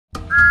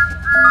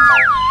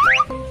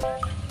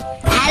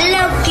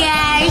Halo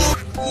guys.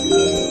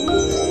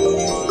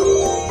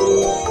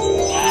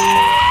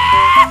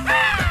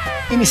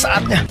 Ini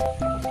saatnya.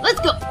 Let's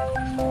go.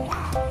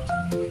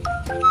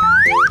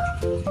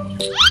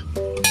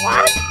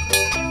 What?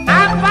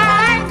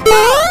 Apaan?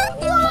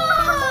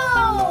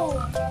 Wow!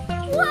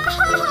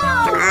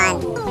 Wow!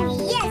 Oh,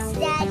 yes,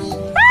 Daddy.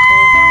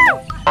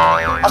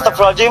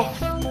 Astagfirullahaladzim.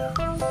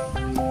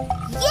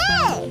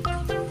 Yeah!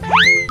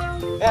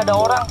 Ada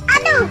orang.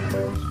 Aduh!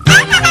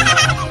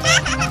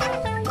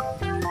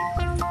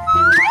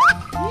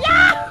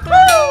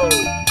 Yahoo!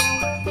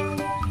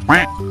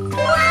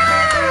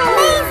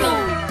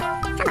 Amazing!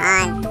 Come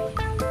on.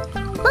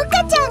 ボ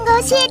カちゃん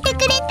が教えて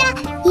くれた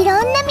いろ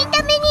んな見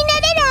た目にな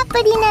れるア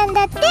プリなん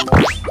だって。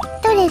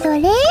どれど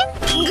れ？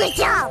 Good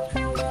job!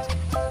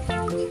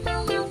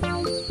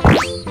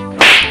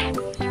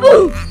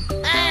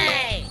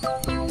 Hey.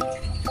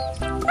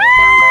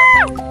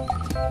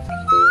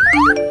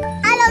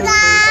 Hello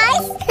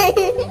guys!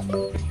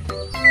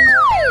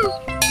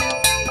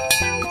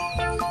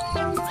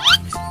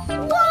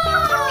 Wow!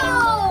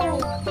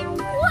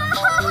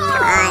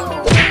 Wow!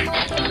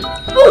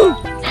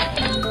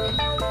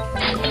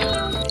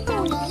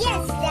 Oh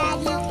yes,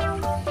 Daddy!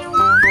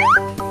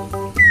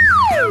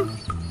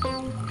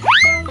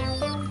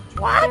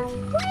 What?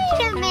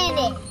 Wait a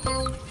minute!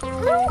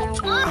 Who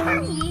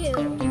are you?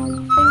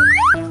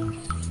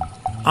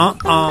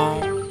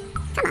 Uh-oh.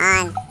 Come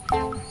on.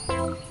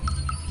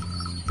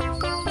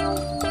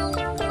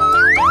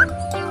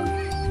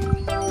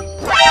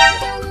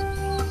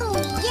 Oh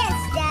yes,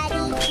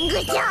 Daddy.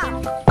 Good job.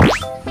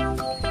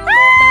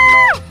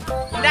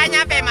 Udah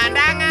nyampe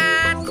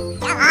mandangan.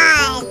 Come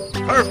on.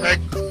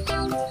 Perfect.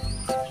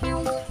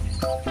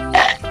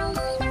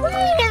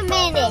 Wait a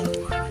minute.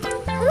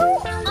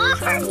 Who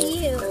are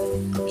you?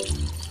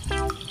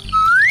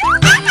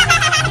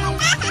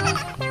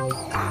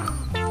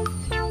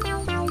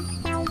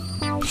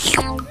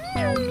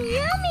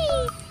 Yummy.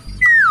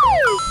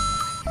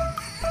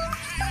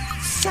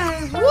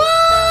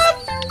 What?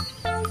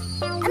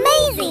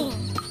 Amazing.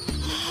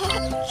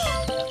 Come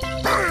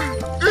on.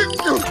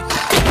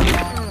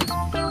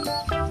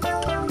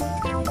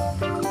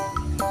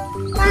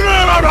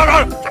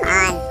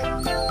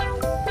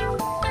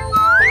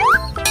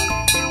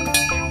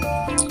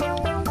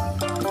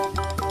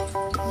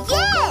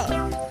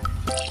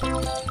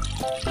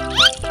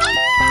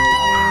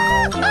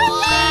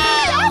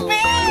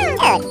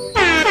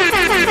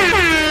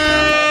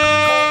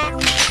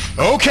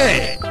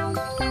 Okay.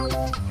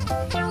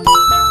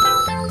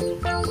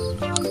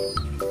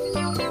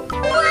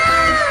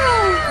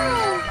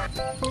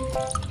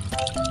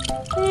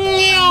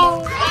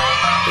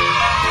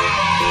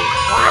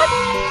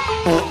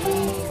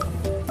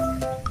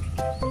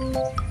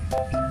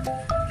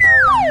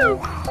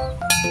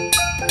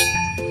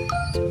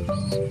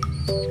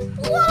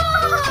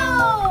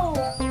 Wow!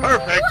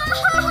 Perfect.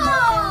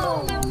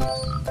 Wow!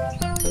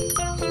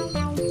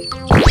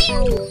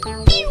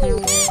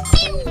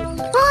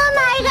 Oh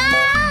my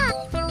god!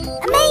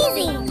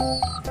 Amazing!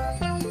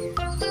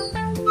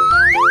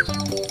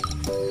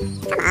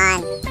 Come on.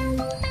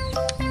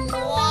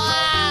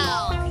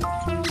 Wow.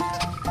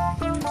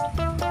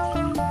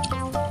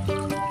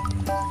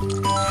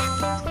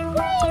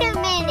 Wait a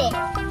minute.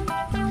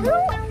 Who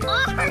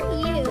are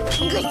you?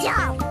 Good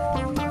job.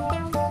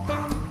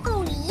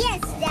 Oh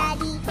yes,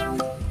 Daddy.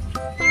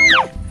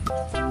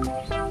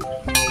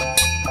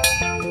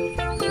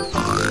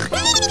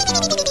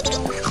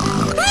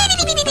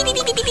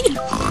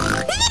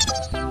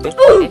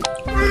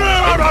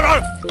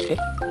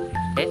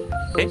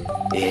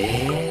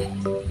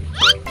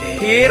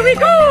 Here we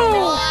go.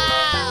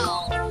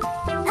 Wow.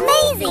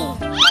 Amazing!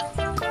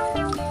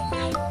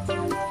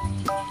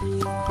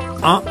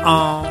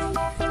 Uh-oh.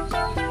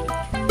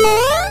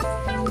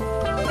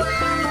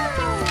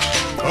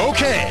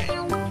 Okay.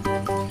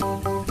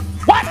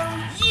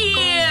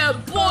 Yeah,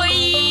 boy.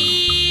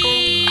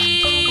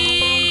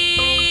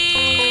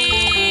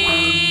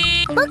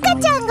 ボカ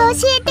ちゃんが教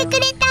えてく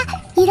れた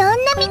いろん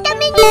な見た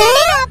目になれる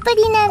アプ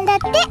リなんだっ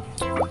て。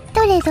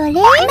どれどれ？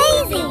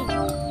 Amazing!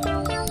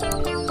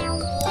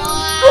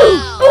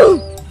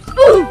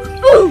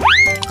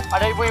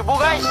 Ada ibu-ibu,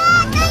 guys.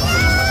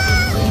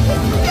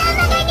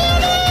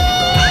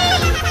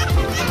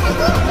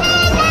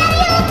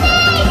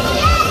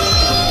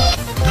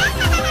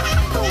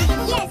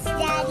 Yes,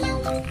 Daddy.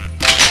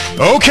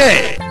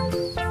 Okay.